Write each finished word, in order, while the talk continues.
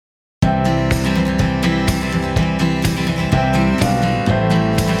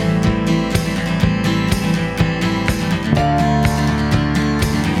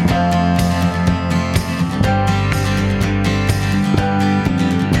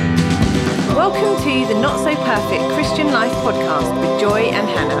Welcome to the Not So Perfect Christian Life podcast with Joy and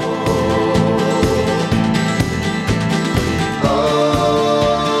Hannah.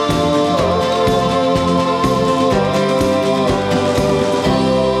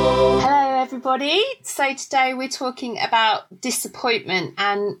 Everybody. So today we're talking about disappointment,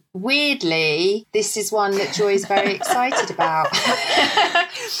 and weirdly this is one that Joy is very excited about.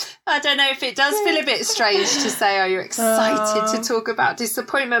 I don't know if it does feel a bit strange to say, are you excited to talk about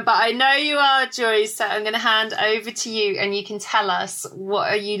disappointment? But I know you are, Joy, so I'm going to hand over to you and you can tell us, what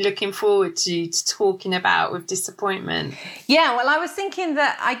are you looking forward to talking about with disappointment? Yeah, well, I was thinking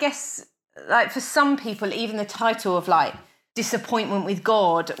that I guess like for some people, even the title of like disappointment with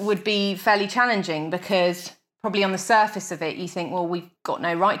God would be fairly challenging, because probably on the surface of it you think, well, we've got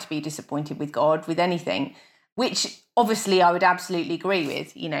no right to be disappointed with God with anything, which obviously I would absolutely agree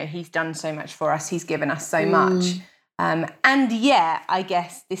with. You know, he's done so much for us, he's given us so much, and yeah, I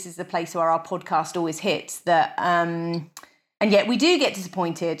guess this is the place where our podcast always hits that, and yet we do get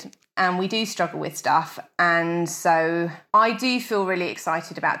disappointed and we do struggle with stuff. And so I do feel really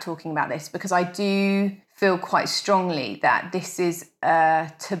excited about talking about this, because I do feel quite strongly that this is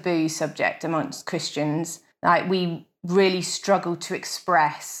a taboo subject amongst Christians. Like, we really struggle to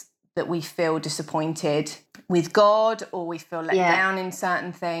express that we feel disappointed with God, or we feel let down in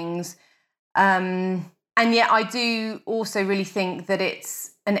certain things. And yet I do also really think that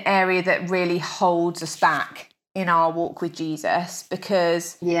it's an area that really holds us back in our walk with Jesus,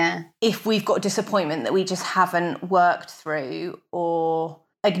 because if we've got disappointment that we just haven't worked through or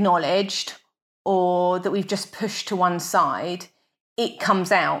acknowledged, or that we've just pushed to one side, it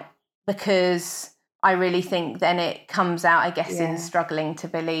comes out, because I really think then it comes out, I guess, in struggling to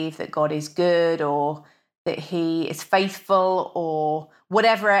believe that God is good, or that he is faithful, or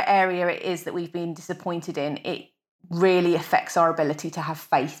whatever area it is that we've been disappointed in. It really affects our ability to have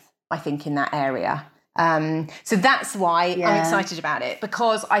faith, I think, in that area. So that's why I'm excited about it,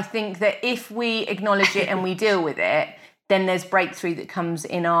 because I think that if we acknowledge it and we deal with it, then there's breakthrough that comes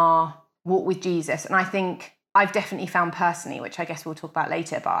in our walk with Jesus. And I think I've definitely found personally, which I guess we'll talk about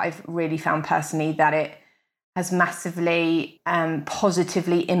later, but I've really found personally that it has massively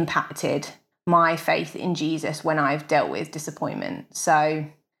positively impacted my faith in Jesus when I've dealt with disappointment. So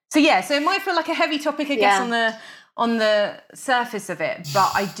it might feel like a heavy topic, I guess, on the surface of it,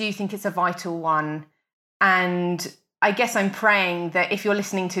 but I do think it's a vital one. And I guess I'm praying that if you're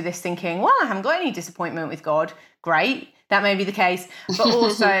listening to this thinking, well, I haven't got any disappointment with God, great, that may be the case. But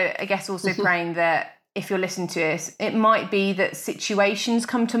also, I guess also praying that if you're listening to this, it might be that situations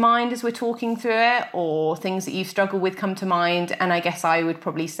come to mind as we're talking through it, or things that you've struggled with come to mind. And I guess I would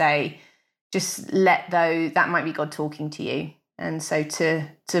probably say, just that might be God talking to you. And so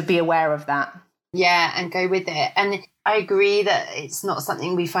to be aware of that. Yeah, and go with it. And I agree that it's not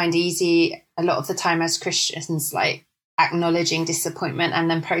something we find easy a lot of the time as Christians, like acknowledging disappointment and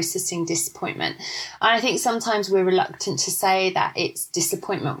then processing disappointment. And I think sometimes we're reluctant to say that it's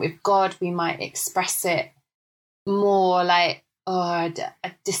disappointment with God. We might express it more like, I'm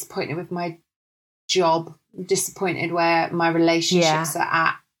disappointed with my job, I'm disappointed where my relationships are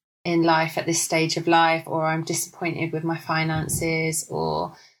at in life at this stage of life, or I'm disappointed with my finances,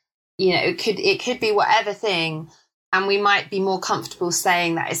 or, you know, it could be whatever thing. And we might be more comfortable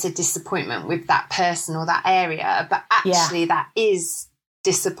saying that it's a disappointment with that person or that area, but actually that is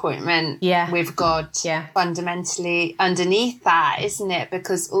disappointment with God fundamentally underneath that, isn't it?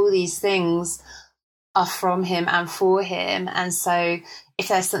 Because all these things are from him and for him. And so if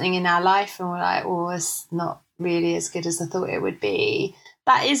there's something in our life and we're like, oh, it's not really as good as I thought it would be,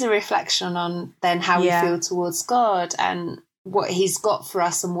 that is a reflection on then how we feel towards God and what he's got for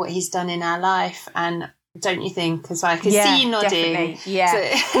us and what he's done in our life. And don't you think? Because I can see you nodding. Definitely.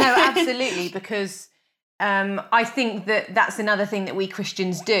 Yeah, so. No, absolutely. Because I think that that's another thing that we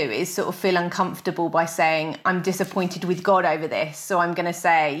Christians do, is sort of feel uncomfortable by saying, I'm disappointed with God over this. So I'm going to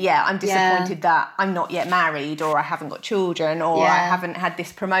say, I'm disappointed that I'm not yet married, or I haven't got children, or I haven't had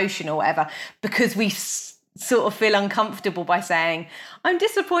this promotion or whatever, because we sort of feel uncomfortable by saying, I'm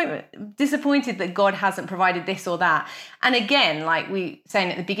disappointed that God hasn't provided this or that. And again, like we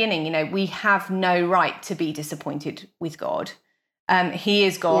saying at the beginning, you know, we have no right to be disappointed with God. He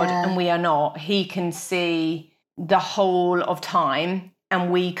is God and we are not. He can see the whole of time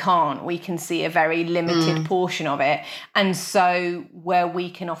and we can't. We can see a very limited portion of it. And so where we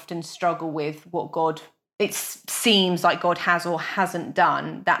can often struggle with what God, it seems like God has or hasn't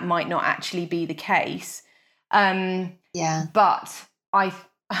done, that might not actually be the case. But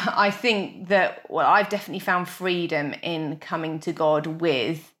I think that, well, I've definitely found freedom in coming to God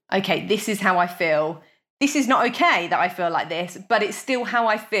with, okay, this is how I feel. this is not okay that I feel like this, but it's still how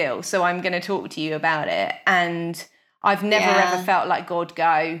I feel. So I'm going to talk to you about it. And I've never ever felt like God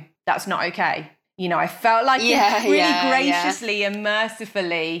go, that's not okay. You know, I felt like it really graciously and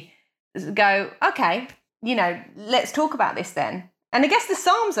mercifully go, okay, you know, let's talk about this then. And I guess the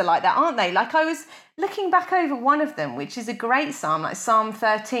Psalms are like that, aren't they? Like I was looking back over one of them, which is a great Psalm, like Psalm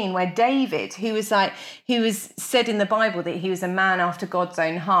 13, where David, he was said in the Bible that he was a man after God's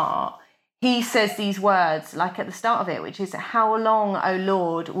own heart. He says these words, like at the start of it, which is, how long, O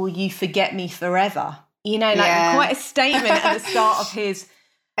Lord, will you forget me forever? You know, like quite a statement at the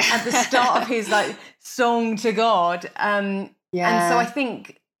start of his like song to God. And so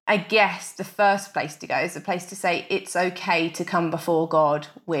I guess the first place to go is a place to say it's okay to come before God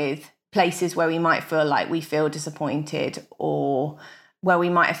with places where we might feel like we feel disappointed or where we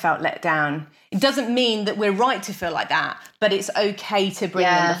might have felt let down. It doesn't mean that we're right to feel like that, but it's okay to bring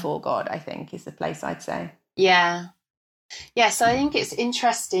them before God, I think, is the place I'd say. Yeah. Yeah, so I think it's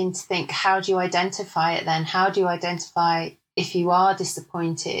interesting to think, how do you identify it then? How do you identify if you are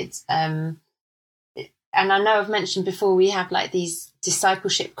disappointed? And I know I've mentioned before, we have like these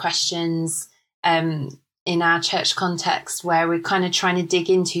discipleship questions in our church context where we're kind of trying to dig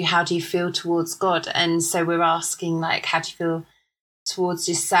into, how do you feel towards God? And so we're asking, like, how do you feel towards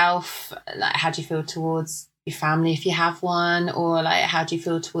yourself? Like, how do you feel towards your family if you have one? Or like, how do you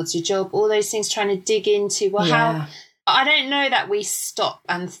feel towards your job? All those things, trying to dig into, how... I don't know that we stop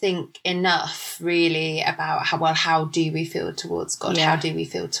and think enough really about how do we feel towards God? How do we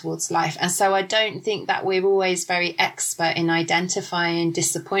feel towards life? And so I don't think that we're always very expert in identifying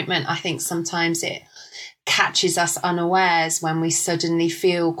disappointment. I think sometimes it catches us unawares when we suddenly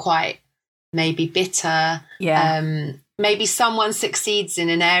feel quite maybe bitter. Maybe someone succeeds in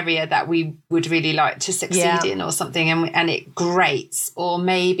an area that we would really like to succeed in or something, and it grates. Or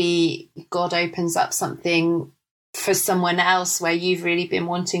maybe God opens up something for someone else where you've really been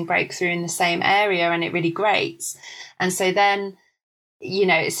wanting breakthrough in the same area, and it really grates. And so then, you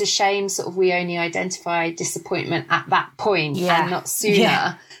know, it's a shame sort of we only identify disappointment at that point and not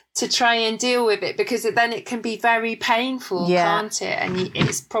sooner to try and deal with it, because then it can be very painful, can't it? And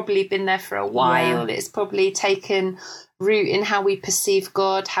it's probably been there for a while. It's probably taken root in how we perceive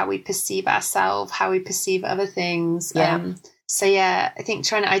God, how we perceive ourselves, how we perceive other things. So I think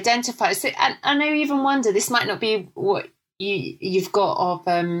trying to identify. So, and I know you even wonder, this might not be what you've got of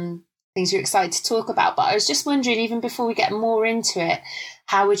things you're excited to talk about, but I was just wondering, even before we get more into it,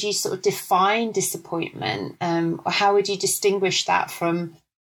 how would you sort of define disappointment, or how would you distinguish that from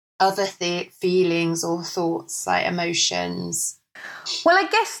other feelings or thoughts, like emotions? Well, I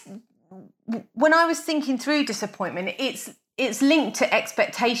guess when I was thinking through disappointment, it's linked to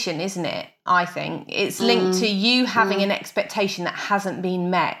expectation, isn't it? I think it's linked to you having an expectation that hasn't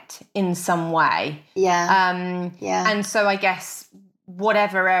been met in some way. And so I guess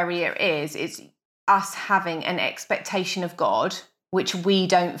whatever area it is, it's us having an expectation of God, which we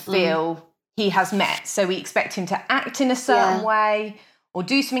don't feel he has met. So we expect him to act in a certain way, or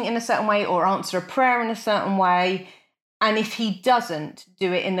do something in a certain way, or answer a prayer in a certain way. And if he doesn't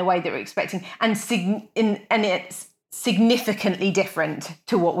do it in the way that we're expecting, and it's significantly different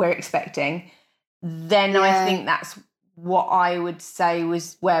to what we're expecting, then I think that's what I would say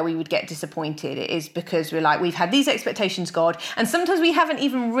was where we would get disappointed. It is because we're like, we've had these expectations, God, and sometimes we haven't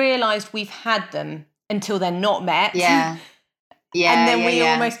even realised we've had them until they're not met. And then we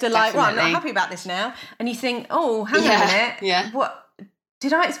almost are like, right, I'm not happy about this now. And you think, oh, hang on a minute. What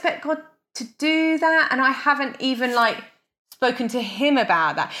did I expect God to do that? And I haven't even spoken to him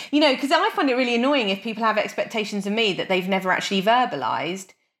about that, because I find it really annoying if people have expectations of me that they've never actually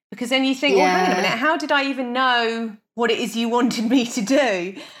verbalized, because then you think, well, hang on a minute, how did I even know what it is you wanted me to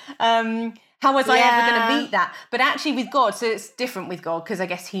do? How was I ever going to meet that? But actually with God, so it's different with God, because I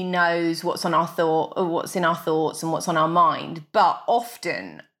guess he knows what's on our thought, or what's in our thoughts and what's on our mind. But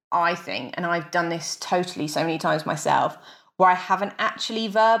often I think, and I've done this totally so many times myself, where I haven't actually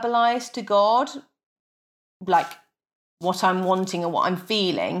verbalized to God, what I'm wanting or what I'm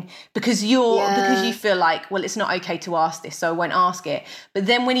feeling, because you feel like, well, it's not okay to ask this, so I won't ask it. But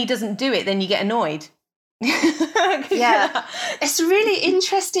then when he doesn't do it, then you get annoyed. It's really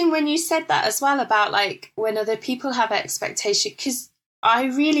interesting when you said that as well, about when other people have expectation, because I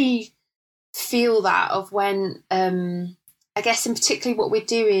really feel that of when I guess in particularly what we're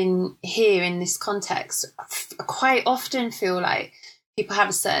doing here in this context, I quite often feel like people have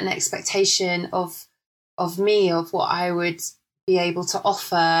a certain expectation of me, of what I would be able to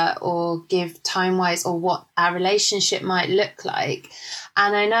offer or give time-wise, or what our relationship might look like.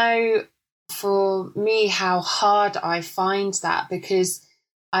 And I know for me how hard I find that, because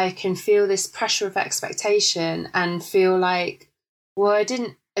I can feel this pressure of expectation and feel like, well, I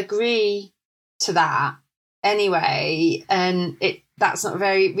didn't agree to that anyway, and that's not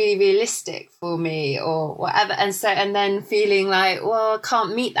very really realistic for me or whatever. And then feeling like, well, I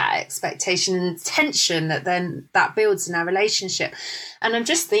can't meet that expectation, and the tension that builds in our relationship. And I'm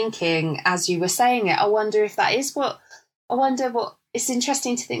just thinking, as you were saying it, I wonder what it's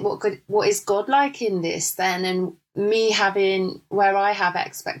interesting to think what is God like in this then, and me having where I have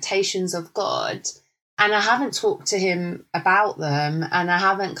expectations of God, and I haven't talked to him about them, and I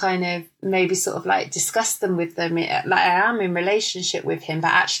haven't kind of maybe sort of like discussed them with them. Like, I am in relationship with him,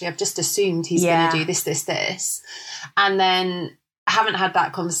 but actually I've just assumed he's going to do this. And then I haven't had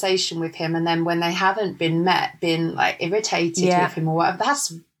that conversation with him. And then when they haven't been met, been like irritated with him or whatever,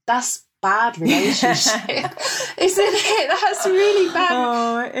 that's bad relationship, isn't it? That's really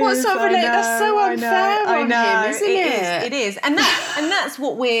bad. That's so unfair on him, isn't it? It is. And that's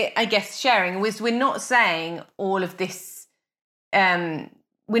what we're, I guess, sharing, was we're not saying all of this,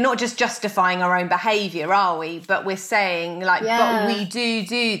 we're not just justifying our own behaviour, are we? But we're saying, like, but we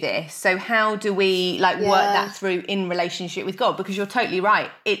do this. So how do we, like, work that through in relationship with God? Because you're totally right.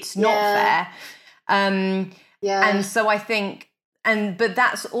 It's not fair. And so I think, but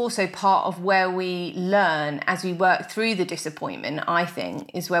that's also part of where we learn as we work through the disappointment, I think,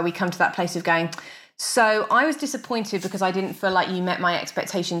 is where we come to that place of going, so I was disappointed because I didn't feel like you met my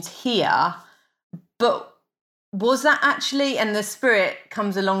expectations here, but was that actually, and the Spirit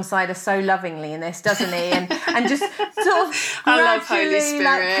comes alongside us so lovingly in this, doesn't he? And just sort of gradually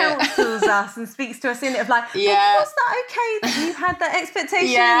like counsels us and speaks to us in it of like, was that okay that you had that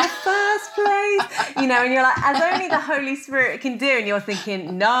expectation in the first place? You know, and you're like, as only the Holy Spirit can do, and you're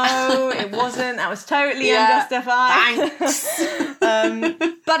thinking, no, it wasn't. That was totally unjustified. Thanks.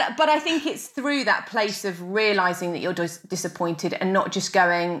 But I think it's through that place of realising that you're disappointed and not just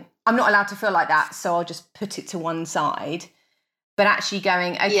going, I'm not allowed to feel like that, so I'll just put it to one side. But actually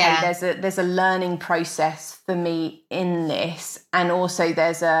going, okay, there's a learning process for me in this, and also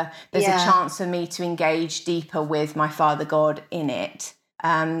there's a chance for me to engage deeper with my Father God in it,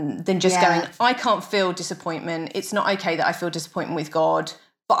 than just going, I can't feel disappointment. It's not okay that I feel disappointment with God,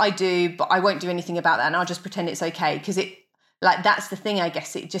 but I do, but I won't do anything about that, and I'll just pretend it's okay, because that's the thing, I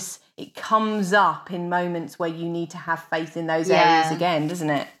guess. It comes up in moments where you need to have faith in those areas again,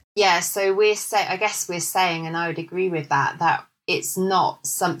 doesn't it? Yeah, so we're saying, and I would agree with that it's not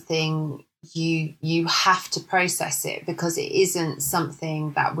something you have to process it, because it isn't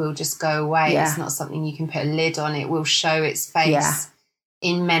something that will just go away. It's not something you can put a lid on. It will show its face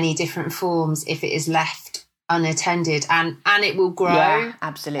in many different forms if it is left unattended, and it will grow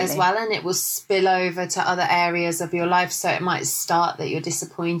absolutely as well, and it will spill over to other areas of your life. So it might start that you're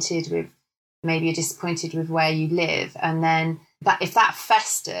disappointed with where you live, and then that if that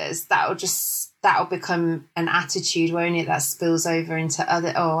festers, that'll become an attitude, won't it, that spills over into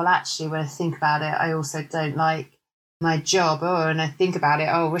other, actually, when I think about it, I also don't like my job, and I think about it,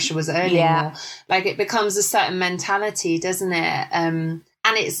 I wish I was earning more. Like, it becomes a certain mentality, doesn't it? And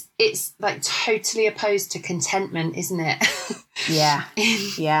it's like totally opposed to contentment, isn't it?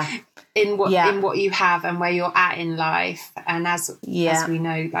 In what you have and where you're at in life. And as we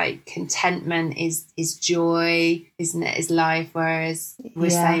know, like, contentment is joy, isn't it, is life, whereas we're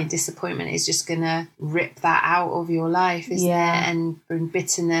saying disappointment is just gonna rip that out of your life, isn't it, and bring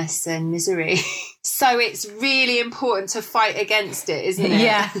bitterness and misery. So it's really important to fight against it, isn't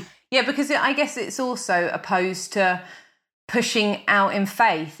it? Because I guess it's also opposed to pushing out in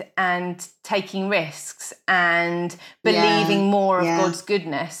faith and taking risks and believing more of God's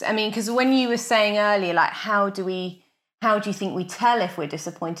goodness. I mean, because when you were saying earlier, like, how do you think we tell if we're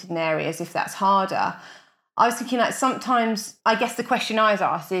disappointed in areas, if that's harder? I was thinking, like, sometimes, I guess the question I was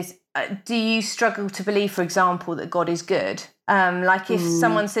asked is, do you struggle to believe, for example, that God is good? Like, if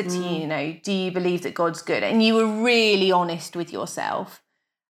someone said to you, you know, do you believe that God's good? And you were really honest with yourself.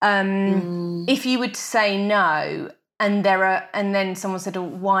 If you would say no, and then someone said, oh,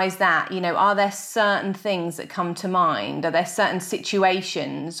 why is that? You know, are there certain things that come to mind? Are there certain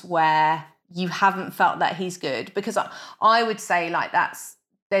situations where you haven't felt that he's good? Because I would say, like,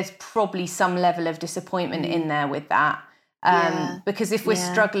 there's probably some level of disappointment in there with that. Because if we're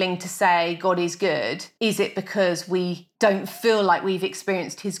struggling to say God is good, is it because we don't feel like we've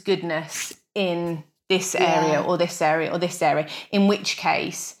experienced his goodness in this area or this area or this area? In which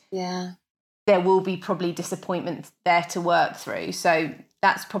case, there will be probably disappointment there to work through. So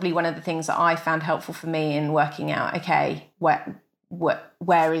that's probably one of the things that I found helpful for me in working out, okay,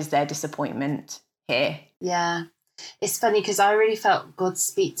 where is there disappointment here? Yeah. It's funny because I really felt God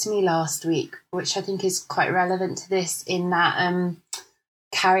speak to me last week, which I think is quite relevant to this, in that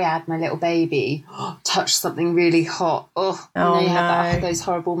Cariad, my little baby, touched something really hot. You have those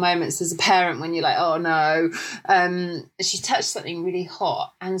horrible moments as a parent when you're like, oh no. She touched something really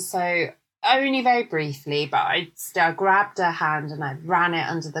hot, and so only very briefly, but I grabbed her hand and I ran it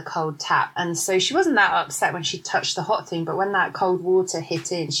under the cold tap. And so she wasn't that upset when she touched the hot thing, but when that cold water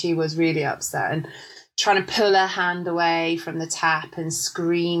hit in, she was really upset and trying to pull her hand away from the tap and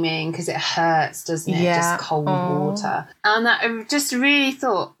screaming because it hurts, doesn't it? Just cold water. And I just really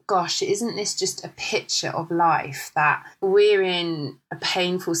thought, gosh, isn't this just a picture of life, that we're in a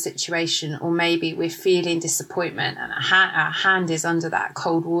painful situation, or maybe we're feeling disappointment and our hand is under that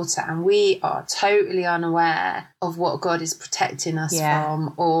cold water and we are totally unaware of what God is protecting us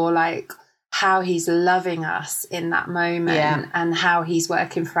from, or like how he's loving us in that moment and how he's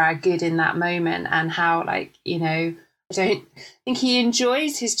working for our good in that moment, and how, like, you know, I don't think he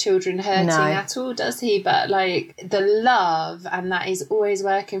enjoys his children hurting at all, does he? But like the love, and that he's always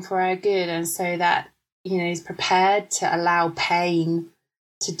working for our good, and so that, you know, he's prepared to allow pain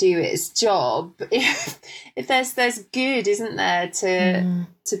to do its job. If there's good, isn't there,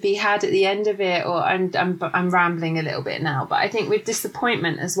 to be had at the end of it? Or I'm rambling a little bit now, but I think with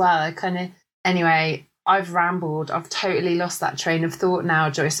disappointment as well, I kind of, anyway, I've rambled. I've totally lost that train of thought now,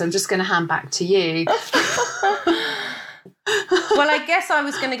 Joyce. So I'm just going to hand back to you. Well, I guess I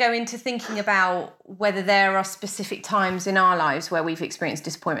was going to go into thinking about whether there are specific times in our lives where we've experienced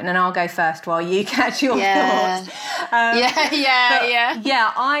disappointment, and I'll go first while you catch your thoughts.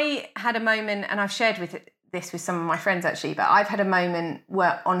 Yeah, I had a moment, and I've shared this with some of my friends actually, but I've had a moment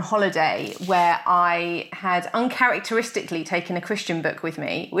on holiday where I had uncharacteristically taken a Christian book with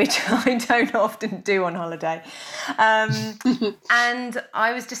me, which I don't often do on holiday. And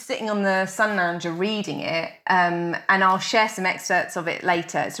I was just sitting on the sun lounger reading it, and I'll share some excerpts of it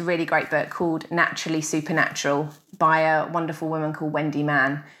later. It's a really great book called Naturally Supernatural by a wonderful woman called Wendy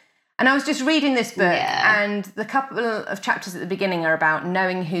Mann. And I was just reading this book, and the couple of chapters at the beginning are about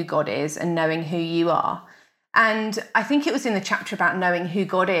knowing who God is and knowing who you are. And I think it was in the chapter about knowing who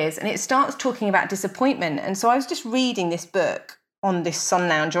God is, and it starts talking about disappointment. And so I was just reading this book on this sun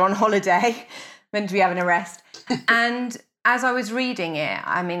lounger on holiday, meant to be having a rest. And as I was reading it,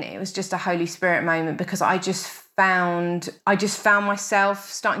 I mean, it was just a Holy Spirit moment, because I just found myself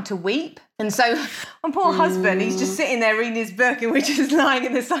starting to weep. And so my poor husband, he's just sitting there reading his book, and we're just lying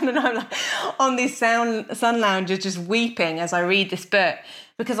in the sun, and I'm like on this sun lounger just weeping as I read this book,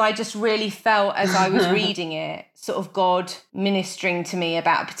 because I just really felt, as I was reading it, sort of God ministering to me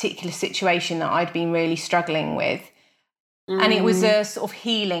about a particular situation that I'd been really struggling with. And it was a sort of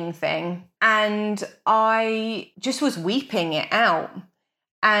healing thing. And I just was weeping it out.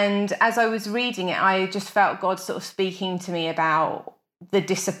 And as I was reading it, I just felt God sort of speaking to me about the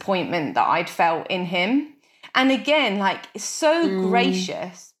disappointment that I'd felt in him. And again, like, so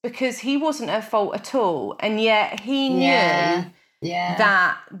gracious, because he wasn't at fault at all. And yet he knew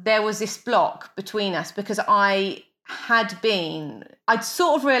that there was this block between us, because I'd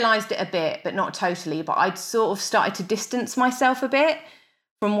sort of realised it a bit, but not totally, but I'd sort of started to distance myself a bit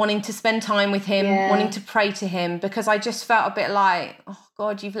from wanting to spend time with him, wanting to pray to him, because I just felt a bit like, oh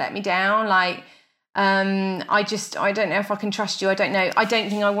God, you've let me down. Like, I don't know if I can trust you. I don't know. I don't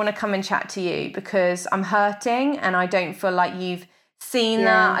think I want to come and chat to you because I'm hurting, and I don't feel like you've seen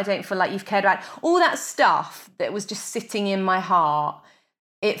that. I don't feel like you've cared about all that stuff that was just sitting in my heart.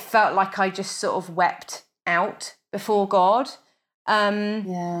 It felt like I just sort of wept out before God.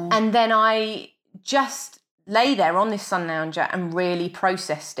 And then I just lay there on this sun lounger and really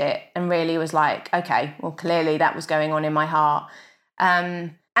processed it, and really was like, okay, well, clearly that was going on in my heart.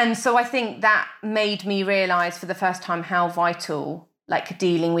 And so I think that made me realise for the first time how vital, like,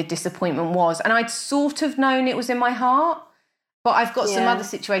 dealing with disappointment was. And I'd sort of known it was in my heart, but I've got some other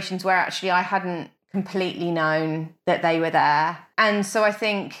situations where actually I hadn't completely known that they were there. And so I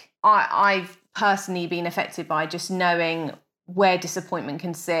think I've personally been affected by just knowing where disappointment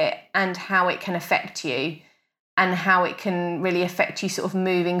can sit and how it can affect you, and how it can really affect you sort of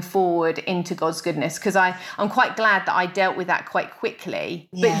moving forward into God's goodness. Because I'm quite glad that I dealt with that quite quickly.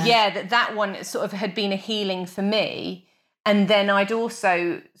 But that one sort of had been a healing for me. And then I'd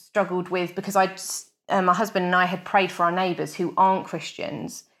also struggled with, because my husband and I had prayed for our neighbours who aren't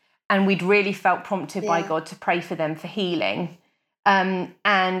Christians, and we'd really felt prompted by God to pray for them for healing. And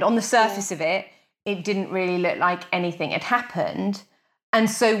on the surface of it, it didn't really look like anything had happened. And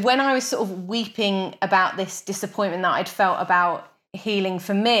so when I was sort of weeping about this disappointment that I'd felt about healing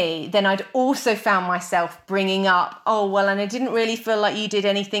for me, then I'd also found myself bringing up, oh, well, and I didn't really feel like you did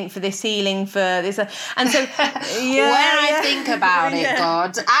anything for this healing, for this. And so, when I think about it,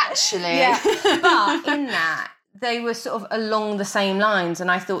 God, actually. But in that, they were sort of along the same lines. And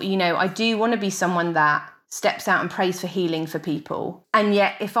I thought, I do want to be someone that steps out and prays for healing for people. And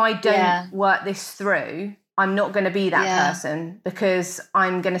yet if I don't work this through, I'm not going to be that person, because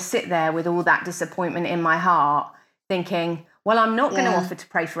I'm going to sit there with all that disappointment in my heart thinking, well, I'm not going to offer to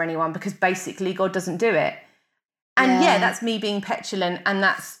pray for anyone because basically God doesn't do it. And that's me being petulant, and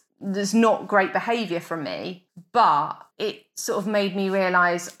there's not great behaviour from me, but it sort of made me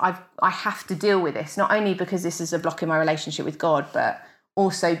realise I have to deal with this, not only because this is a block in my relationship with God, but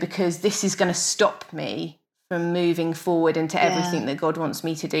also because this is going to stop me from moving forward into everything that God wants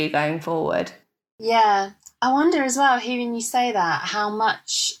me to do going forward. Yeah. I wonder as well, hearing you say that, how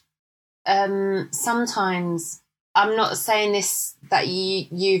much sometimes, I'm not saying this that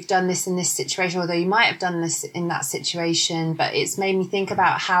you've done this in this situation, although you might have done this in that situation, but it's made me think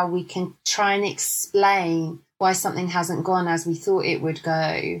about how we can try and explain why something hasn't gone as we thought it would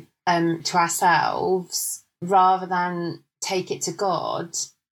go to ourselves, rather than take it to God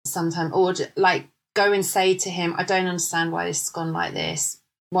sometimes, or like go and say to him, I don't understand why this has gone like this.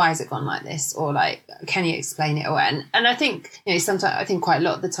 Why has it gone like this? Or like, can you explain it? And I think, sometimes, I think quite a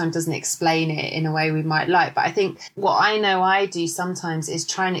lot of the time doesn't explain it in a way we might like. But I think what I know I do sometimes is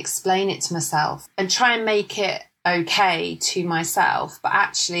try and explain it to myself and try and make it okay to myself. But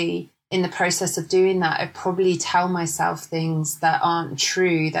actually, in the process of doing that, I probably tell myself things that aren't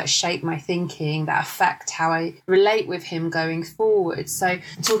true, that shape my thinking, that affect how I relate with him going forward. So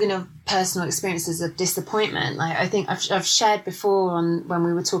talking of personal experiences of disappointment, like I think I've shared before when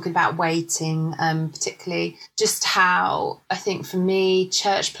we were talking about waiting, particularly just how I think for me,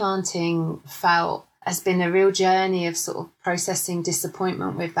 church planting has been a real journey of sort of processing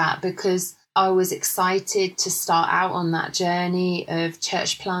disappointment with that, because I was excited to start out on that journey of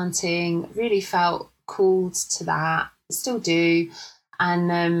church planting, really felt called to that, still do,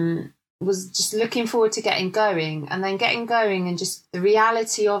 and was just looking forward to getting going, and just the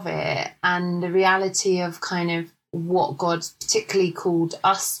reality of it, and the reality of kind of what God particularly called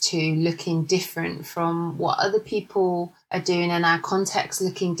us to, looking different from what other people are doing, and our context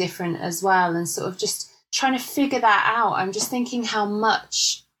looking different as well, and sort of just trying to figure that out. I'm just thinking how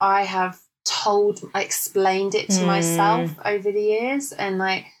much I have explained it to myself over the years, and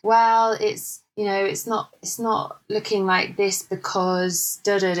like, well, it's it's not looking like this because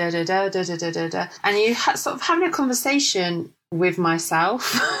da da da da da da da da da, and you sort of having a conversation with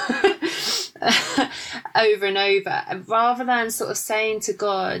myself over and over, rather than sort of saying to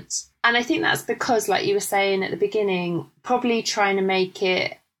God. And I think that's because, like you were saying at the beginning, probably trying to make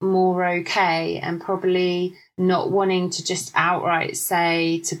it more okay, and probably not wanting to just outright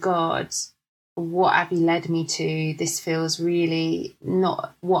say to God, what have you led me to? This feels really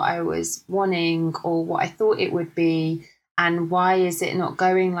not what I was wanting or what I thought it would be. And why is it not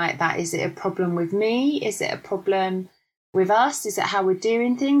going like that? Is it a problem with me? Is it a problem with us? Is it how we're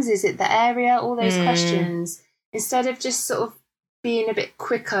doing things? Is it the area? All those questions. Instead of just sort of being a bit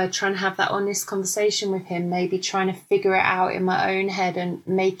quicker, trying to have that honest conversation with him, maybe trying to figure it out in my own head and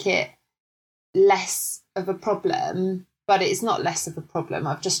make it less of a problem. But it's not less of a problem.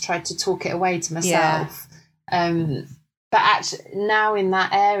 I've just tried to talk it away to myself. But actually, now in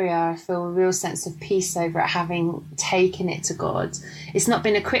that area, I feel a real sense of peace over it, having taken it to God. It's not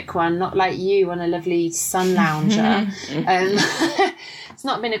been a quick one, not like you on a lovely sun lounger. It's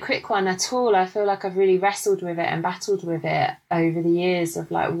not been a quick one at all. I feel like I've really wrestled with it and battled with it over the years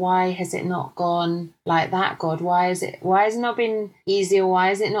of like, why has it not gone like that, God? Why has it not been easier? Why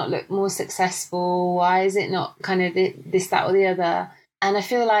has it not looked more successful? Why is it not kind of this, that, or the other? And I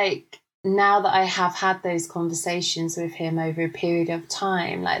feel like now that I have had those conversations with him over a period of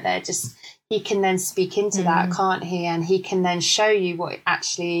time, like he can then speak into that, can't he? And he can then show you what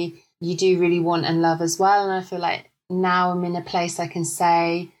actually you do really want and love as well. And I feel like now I'm in a place I can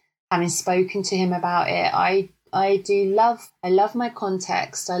say, having spoken to him about it, I love my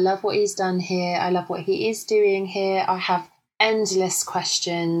context. I love what he's done here. I love what he is doing here. I have endless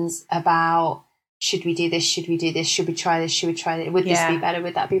questions about, should we do this? Should we do this? Should we try this? Should we try that? Would this be better?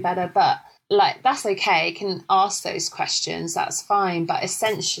 Would that be better? But like, that's okay. I can ask those questions. That's fine. But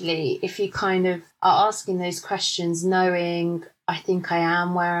essentially, if you kind of are asking those questions, knowing I think I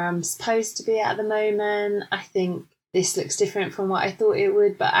am where I'm supposed to be at the moment, I think this looks different from what I thought it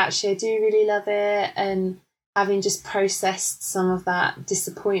would, but actually I do really love it. And having just processed some of that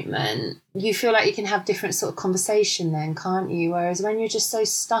disappointment, you feel like you can have different sort of conversation then, can't you? Whereas when you're just so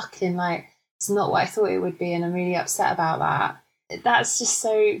stuck in like, it's not what I thought it would be, and I'm really upset about that, that's just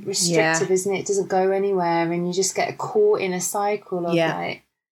so restrictive, isn't it? It doesn't go anywhere, and you just get caught in a cycle of like,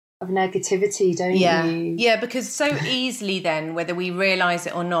 of negativity, don't you? Yeah, because so easily then, whether we realise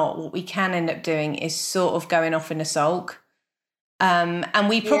it or not, what we can end up doing is sort of going off in a sulk. And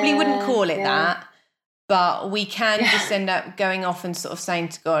we probably wouldn't call it that, but we can just end up going off and sort of saying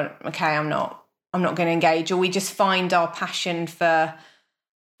to God, okay, I'm not going to engage. Or we just find our passion for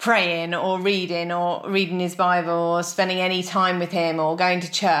praying or reading his Bible or spending any time with him or going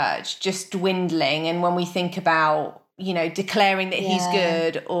to church just dwindling. And when we think about, declaring that he's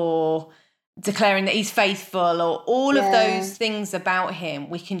good or declaring that he's faithful or all of those things about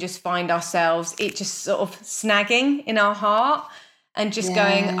him, we can just find ourselves, it just sort of snagging in our heart and just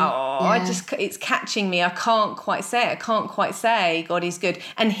going, it's catching me. I can't quite say it. I can't quite say God is good.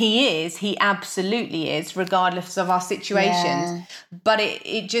 And he absolutely is, regardless of our situations. Yeah. But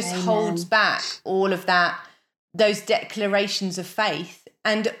it just holds back all of that, those declarations of faith.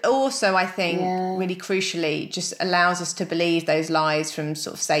 And also, I think, really crucially, just allows us to believe those lies from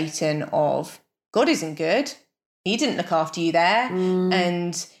sort of Satan of God isn't good. He didn't look after you there.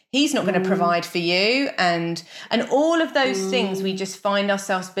 And he's not going to provide for you. And all of those things, we just find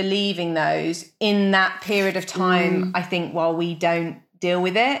ourselves believing those in that period of time, I think, while we don't deal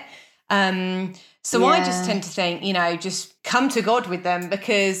with it. So I just tend to think, just come to God with them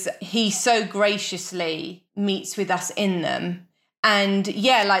because he so graciously meets with us in them. And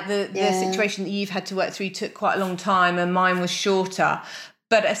like the situation that you've had to work through took quite a long time and mine was shorter.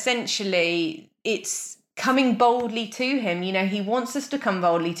 But essentially it's coming boldly to him. He wants us to come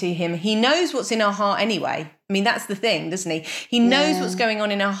boldly to him. He knows what's in our heart anyway. I mean, that's the thing, doesn't he? He knows what's going on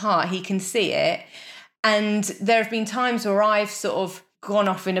in our heart. He can see it. And there have been times where I've sort of gone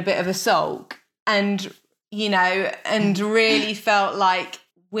off in a bit of a sulk and, and really felt like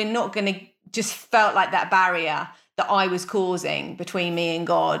we're not going to, just felt like that barrier that I was causing between me and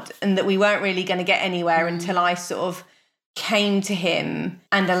God, and that we weren't really going to get anywhere until I sort of came to him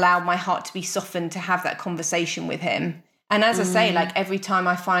and allowed my heart to be softened to have that conversation with him. And as I say, like every time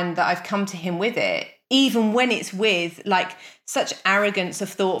I find that I've come to him with it, even when it's with like such arrogance of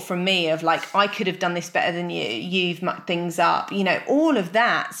thought from me of like, I could have done this better than you, you've mucked things up, all of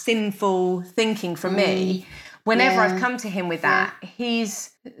that sinful thinking from me, whenever I've come to him with that,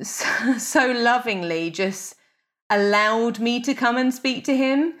 he's so lovingly just allowed me to come and speak to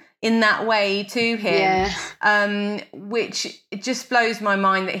him in that way to him, which just blows my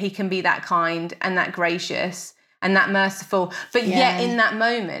mind that he can be that kind and that gracious and that merciful. But yet in that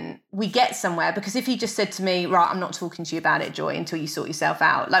moment, we get somewhere, because if he just said to me, right, I'm not talking to you about it, Joy, until you sort yourself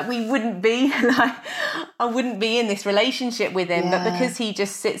out, like we wouldn't be like, I wouldn't be in this relationship with him. But because he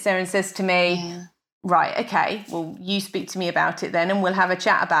just sits there and says to me, right, okay, well, you speak to me about it then and we'll have a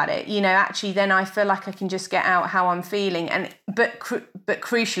chat about it. Actually, then I feel like I can just get out how I'm feeling. But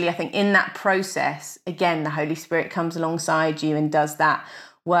crucially, I think in that process, again, the Holy Spirit comes alongside you and does that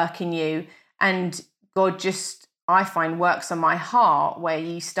work in you. And God just, I find, works on my heart where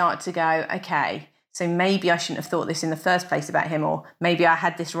you start to go, okay, so maybe I shouldn't have thought this in the first place about him, or maybe I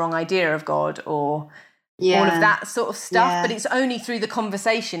had this wrong idea of God, or all of that sort of stuff. But it's only through the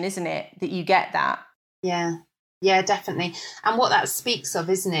conversation, isn't it, that you get that? Yeah, definitely. And what that speaks of,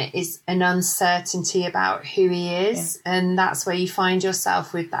 isn't it, is an uncertainty about who he is. And that's where you find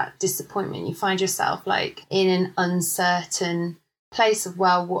yourself with that disappointment. You find yourself like in an uncertain place of,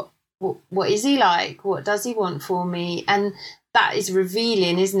 well, what is he like? What does he want for me? And that is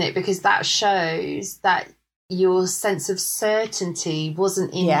revealing, isn't it? Because that shows that your sense of certainty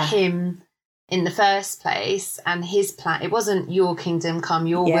wasn't in him in the first place, and his plan. It wasn't your kingdom come,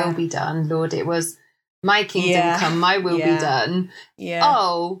 your will be done, Lord. It was my kingdom come, my will be done.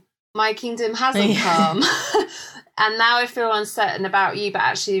 Oh, my kingdom hasn't come. And now I feel uncertain about you. But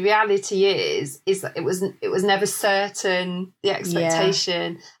actually the reality is that it was never certain, the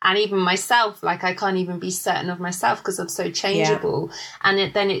expectation. And even myself, like I can't even be certain of myself because I'm so changeable.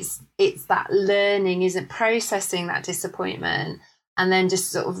 And then it's that learning, isn't processing that disappointment, and then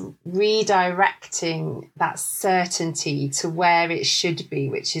just sort of redirecting that certainty to where it should be,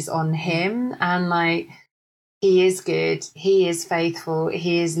 which is on him. And like, he is good, he is faithful,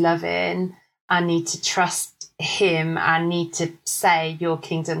 he is loving. I need to trust him. I need to say, your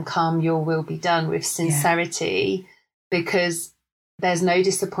kingdom come, your will be done, with sincerity, because there's no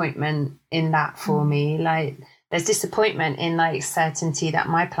disappointment in that for me. Like, there's disappointment in like certainty that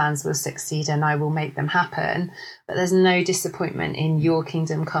my plans will succeed and I will make them happen. But there's no disappointment in your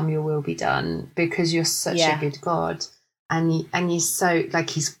kingdom come, your will be done, because you're such a good God. And he's so, like,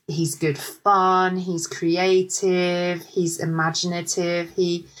 he's good fun, he's creative, he's imaginative,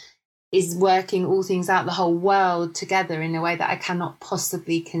 he is working all things out, the whole world together in a way that I cannot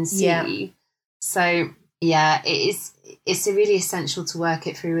possibly conceive. So Yeah, it's a really essential to work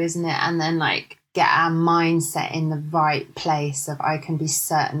it through, isn't it? And then like get our mindset in the right place of I can be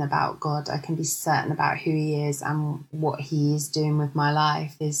certain about God, I can be certain about who he is, and what he is doing with my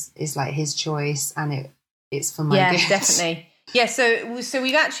life is like his choice, and it's for my good. Yeah, definitely. Yeah, so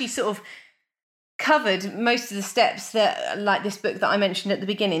we've actually sort of covered most of the steps that, like this book that I mentioned at the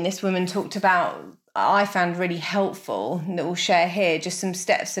beginning, this woman talked about, I found really helpful, that we'll share here, just some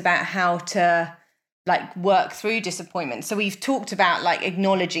steps about how to like work through disappointment. So we've talked about like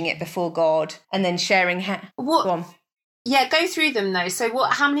acknowledging it before God and then sharing go on. Yeah, go through them though. So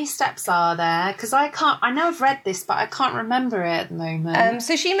how many steps are there? Because I know I've read this, but I can't remember it at the moment.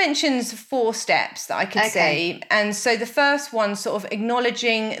 So she mentions 4 steps that I could see. And so the first one, sort of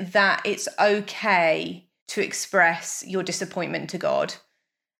acknowledging that it's okay to express your disappointment to God.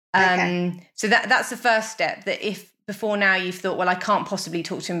 So that's the first step, that if before now you've thought, well, I can't possibly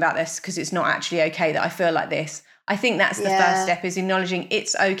talk to him about this because it's not actually okay that I feel like this. I think that's the first step, is acknowledging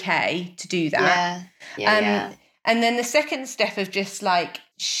it's okay to do that. Yeah. And then the second step of just like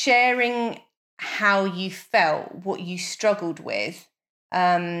sharing how you felt, what you struggled with,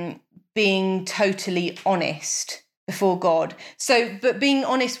 being totally honest before God. So, but being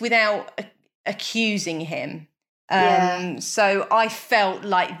honest without accusing him. So I felt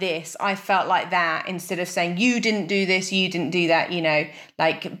like this, I felt like that, instead of saying you didn't do this, you didn't do that,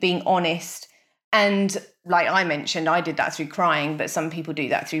 like being honest. And like I mentioned, I did that through crying, but some people do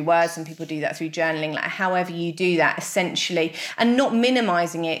that through words, some people do that through journaling, like however you do that essentially, and not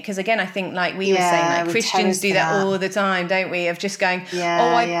minimizing it. Because again, I think like we were saying, like Christians do that all the time, don't we? Of just going,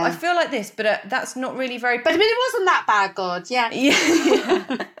 I feel like this, but that's not really very... But it wasn't that bad, God. Yeah.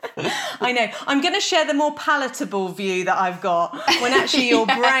 I know. I'm going to share the more palatable view that I've got, when actually your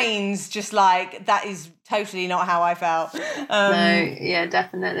brain's just like, that is totally not how I felt.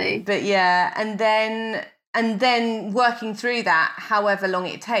 Definitely. But yeah, and then working through that, however long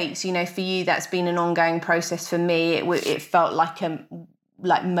it takes, for you, that's been an ongoing process. For me, it felt like a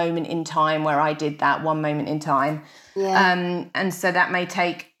moment in time where I did that, one moment in time. Yeah. And so that may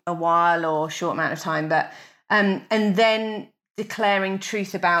take a while or a short amount of time, but and then declaring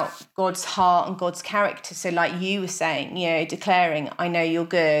truth about God's heart and God's character. So like you were saying, declaring, I know you're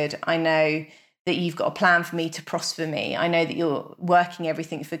good. I know that you've got a plan for me to prosper me. I know that you're working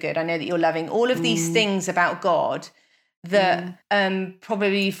everything for good. I know that you're loving. All of these things about God that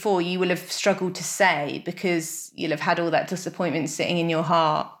probably before you will have struggled to say, because you'll have had all that disappointment sitting in your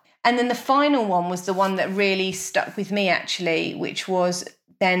heart. And then the final one was the one that really stuck with me, actually, which was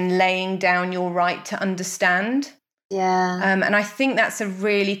then laying down your right to understand. Yeah. And I think that's a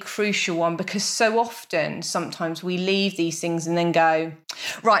really crucial one, because so often, sometimes we leave these things and then go,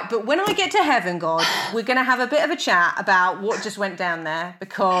 right, but when I get to heaven, God, we're going to have a bit of a chat about what just went down there,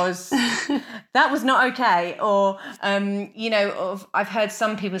 because that was not okay. Or, I've heard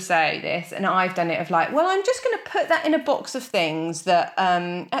some people say this, and I've done it, of like, well, I'm just going to put that in a box of things that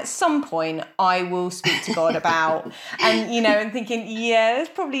at some point I will speak to God about. And, and thinking, there's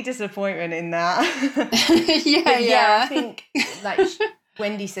probably disappointment in that. I think, like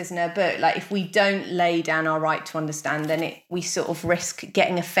Wendy says in her book, like if we don't lay down our right to understand, then we sort of risk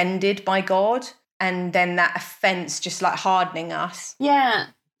getting offended by God, and then that offence just like hardening us. Yeah.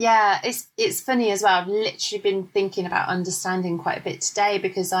 It's funny as well. I've literally been thinking about understanding quite a bit today,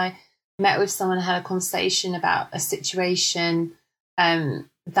 because I met with someone and had a conversation about a situation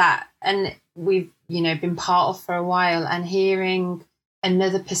that we've been part of for a while, and hearing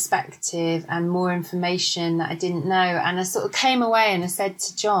another perspective and more information that I didn't know. And I sort of came away and I said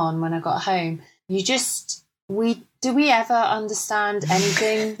to John when I got home, do we ever understand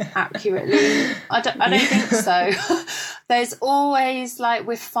anything accurately? I don't think so. There's always, like,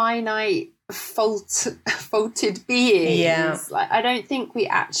 we're finite faulted beings. Yeah. Like, I don't think we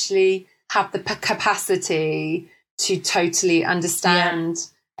actually have the capacity to totally understand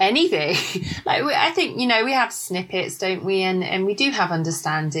anything. Like, I think, we have snippets, don't we? And we do have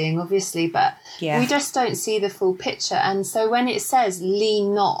understanding, obviously, but we just don't see the full picture. And so when it says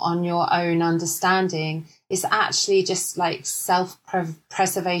lean not on your own understanding, it's actually just like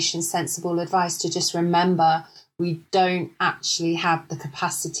self-preservation, sensible advice to just remember we don't actually have the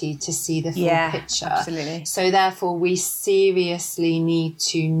capacity to see the full picture. Absolutely. So therefore we seriously need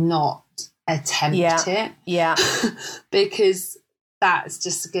to not attempt it. Yeah. Because that's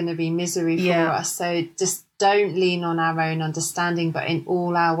just going to be misery for us. So just don't lean on our own understanding, but in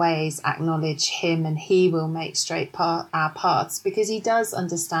all our ways acknowledge him, and he will make straight our paths, because he does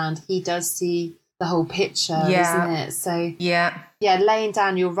understand. He does see the whole picture, Yeah. isn't it? So Yeah. laying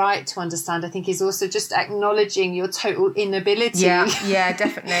down your right to understand, I think, is also just acknowledging your total inability Yeah,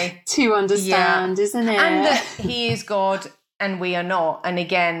 definitely. to understand, isn't it? And that he is God and we are not. And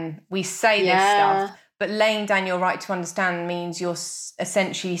again, we say this stuff, but laying down your right to understand means you're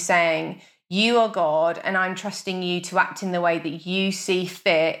essentially saying, you are God and I'm trusting you to act in the way that you see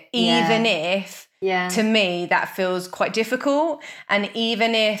fit, even if to me that feels quite difficult. And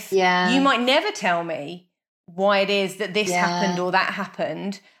even if you might never tell me why it is that this happened or that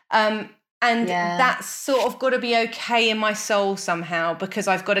happened. And that's sort of got to be okay in my soul somehow, because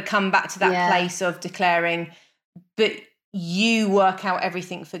I've got to come back to that place of declaring, but you work out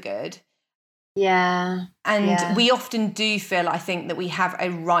everything for good. And we often do feel, I think, that we have a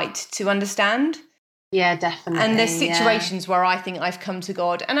right to understand. Yeah, definitely. And there's situations where I think I've come to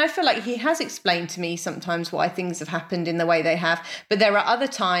God and I feel like he has explained to me sometimes why things have happened in the way they have. But there are other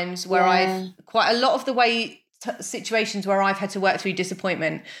times where I've quite a lot of the way situations where I've had to work through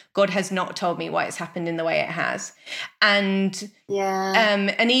disappointment, God has not told me why it's happened in the way it has. And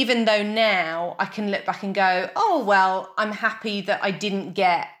and even though now I can look back and go, oh, well, I'm happy that I didn't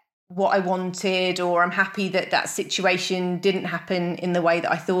get what I wanted, or I'm happy that that situation didn't happen in the way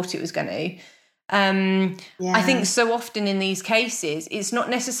that I thought it was going to. I think so often in these cases, it's not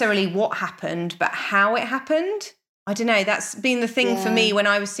necessarily what happened, but how it happened. I don't know. That's been the thing for me when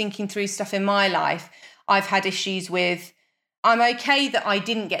I was thinking through stuff in my life. I've had issues with, I'm okay that I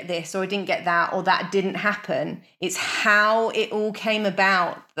didn't get this or I didn't get that or that didn't happen. It's how it all came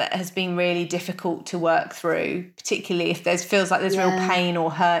about that has been really difficult to work through, particularly if feels like there's real pain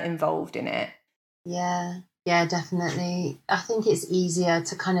or hurt involved in it. Yeah, definitely. I think it's easier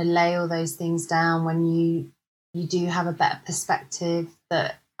to kind of lay all those things down when you do have a better perspective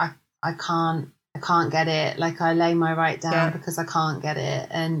that I can't get it. Like, I lay my right down because I can't get it,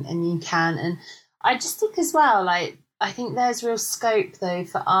 and you can. And I just think as well, like, I think there's real scope though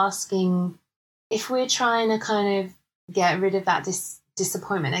for asking, if we're trying to kind of get rid of that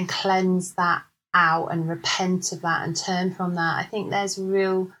disappointment and cleanse that out and repent of that and turn from that. I think there's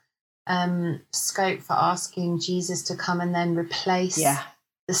real scope for asking Jesus to come and then replace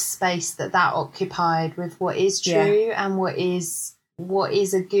the space that occupied with what is true and what is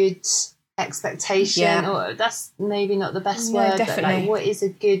a good expectation, or that's maybe not the best word, definitely. But like, what is a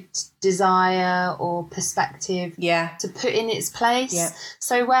good desire or perspective to put in its place.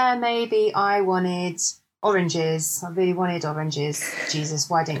 So where maybe I wanted oranges, I really wanted oranges, Jesus,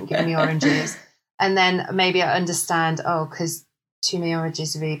 why didn't you give me oranges? And then maybe I understand, because too many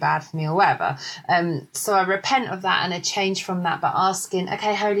oranges are really bad for me or whatever. So I repent of that and I change from that, but asking,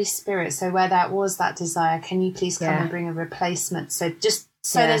 okay, Holy Spirit, so where that was that desire, can you please come and bring a replacement? So just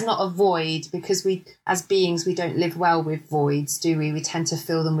there's not a void, because we as beings, we don't live well with voids, do we? We tend to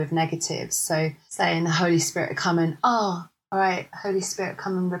fill them with negatives. So saying the Holy Spirit come and, all right, Holy Spirit,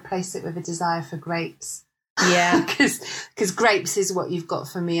 come and replace it with a desire for grapes. Because grapes is what you've got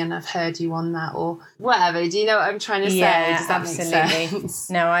for me, and I've heard you on that, or whatever. Do you know what I'm trying to say? Does that make sense?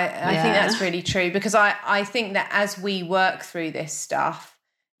 No, I think that's really true, because I think that as we work through this stuff,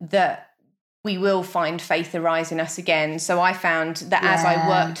 that we will find faith arise in us again. So I found that as I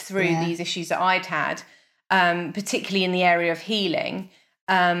worked through these issues that I'd had, particularly in the area of healing,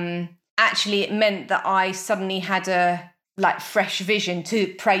 actually it meant that I suddenly had a fresh vision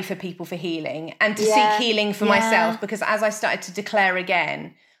to pray for people for healing and to seek healing for myself, because as I started to declare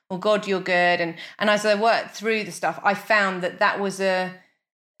again, well, God, you're good, and as I worked through the stuff, I found that was the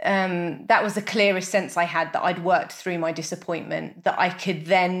clearest sense I had, that I'd worked through my disappointment, that I could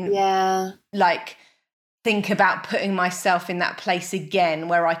then think about putting myself in that place again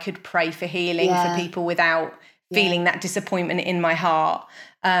where I could pray for healing for people without feeling that disappointment in my heart.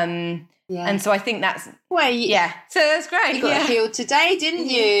 And so I think that's so that's great. You got healed today, didn't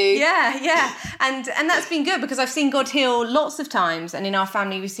you? Yeah. And that's been good, because I've seen God heal lots of times, and in our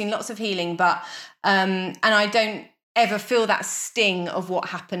family we've seen lots of healing, but and I don't ever feel that sting of what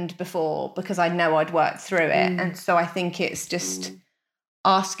happened before, because I know I'd worked through it. And so I think it's just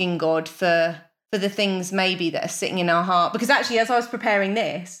asking God for the things maybe that are sitting in our heart, because actually as I was preparing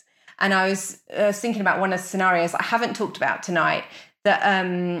this, and I was thinking about one of the scenarios I haven't talked about tonight, that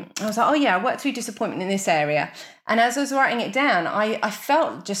I was like, I worked through disappointment in this area. And as I was writing it down, I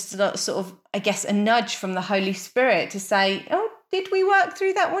felt just sort of, I guess, a nudge from the Holy Spirit to say, did we work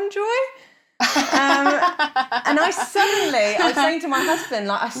through that one, Joy? And I was saying to my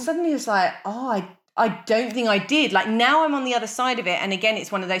husband, I suddenly was like, I don't think I did. Like, now I'm on the other side of it. And again,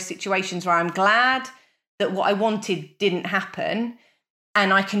 it's one of those situations where I'm glad that what I wanted didn't happen.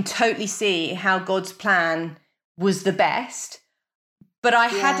 And I can totally see how God's plan was the best. but I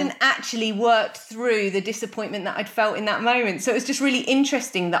hadn't actually worked through the disappointment that I'd felt in that moment. So it was just really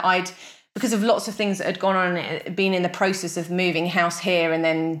interesting that because of lots of things that had gone on, been in the process of moving house here and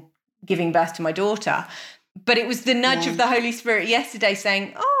then giving birth to my daughter. But it was the nudge of the Holy Spirit yesterday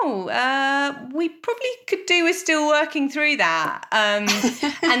saying, we probably could do with still working through that.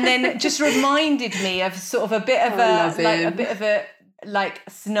 And then just reminded me of sort of a bit of a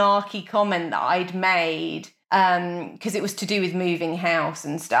snarky comment that I'd made, because it was to do with moving house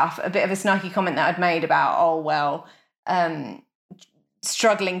and stuff. A bit of a snarky comment that I'd made about,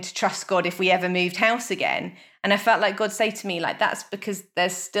 struggling to trust God if we ever moved house again. And I felt like God say to me, like, that's because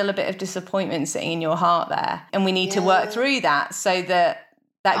there's still a bit of disappointment sitting in your heart there. And we need to work through that so that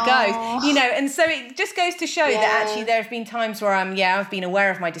goes, and so it just goes to show that actually there have been times where I've been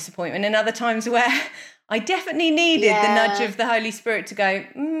aware of my disappointment, and other times where I definitely needed the nudge of the Holy Spirit to go,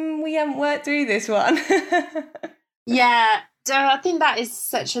 we haven't worked through this one. I think that is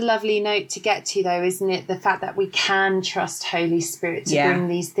such a lovely note to get to, though, isn't it? The fact that we can trust Holy Spirit to bring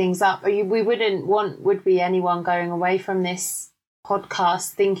these things up. We wouldn't want, would we, anyone going away from this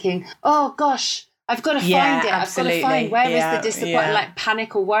podcast thinking, oh gosh, I've got to find it. Absolutely. I've got to find where is the disappointment, like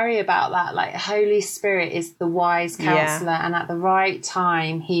panic or worry about that. Like, Holy Spirit is the wise counselor, and at the right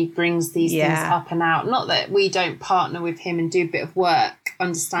time, he brings these things up and out. Not that we don't partner with him and do a bit of work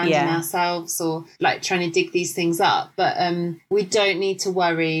understanding ourselves or like trying to dig these things up, but we don't need to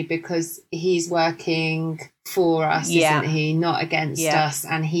worry because he's working for us, isn't he? Not against us,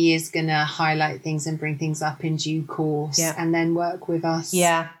 and he is going to highlight things and bring things up in due course, and then work with us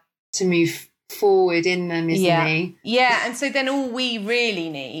to move forward in them, isn't he? And so then all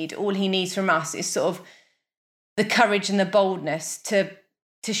he needs from us is sort of the courage and the boldness to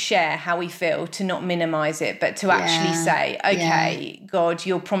share how we feel, to not minimize it, but to actually say, okay, God,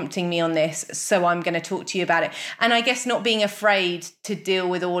 you're prompting me on this, so I'm going to talk to you about it. And I guess not being afraid to deal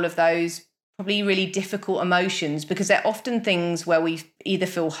with all of those probably really difficult emotions, because they're often things where we either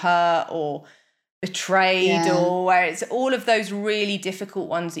feel hurt or betrayed, or where it's all of those really difficult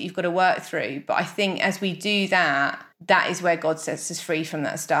ones that you've got to work through. But I think as we do that, that is where God sets us free from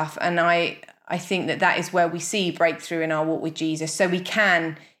that stuff. And I think that is where we see breakthrough in our walk with Jesus. So we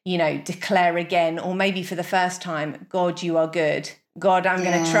can, declare again, or maybe for the first time, God, you are good. God, I'm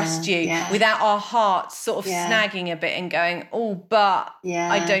going to trust you, without our hearts sort of snagging a bit and going, but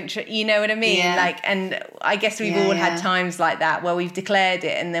I don't, you know what I mean? Like, and I guess we've all had times like that where we've declared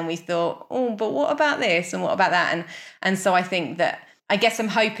it and then we thought, but what about this and what about that? And so I think that, I guess I'm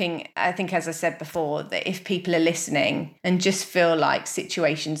hoping, as I said before, that if people are listening and just feel like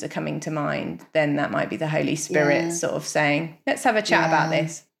situations are coming to mind, then that might be the Holy Spirit sort of saying, let's have a chat about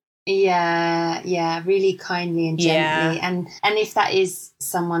this. Really kindly and gently. And if that is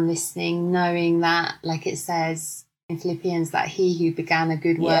someone listening, knowing that, like it says in Philippians, that he who began a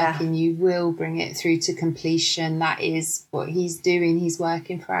good work in you will bring it through to completion. That is what he's doing. He's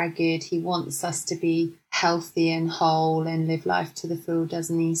working for our good. He wants us to be healthy and whole and live life to the full,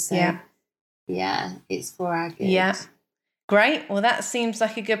 doesn't he? So it's for our good. Great. Well, that seems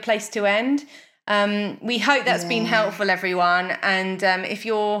like a good place to end. We hope that's been helpful, everyone. And if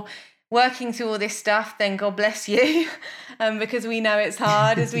you're working through all this stuff, then God bless you, because we know it's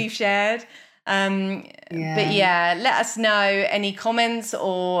hard, as we've shared. But let us know any comments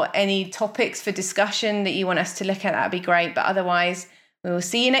or any topics for discussion that you want us to look at. That'd be great. But otherwise, we will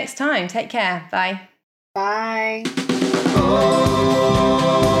see you next time. Take care. Bye. Bye.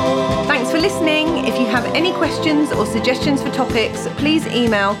 Thanks for listening. If you have any questions or suggestions for topics, please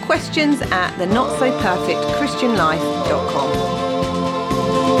email questions@thenotsoperfectchristianlife.com.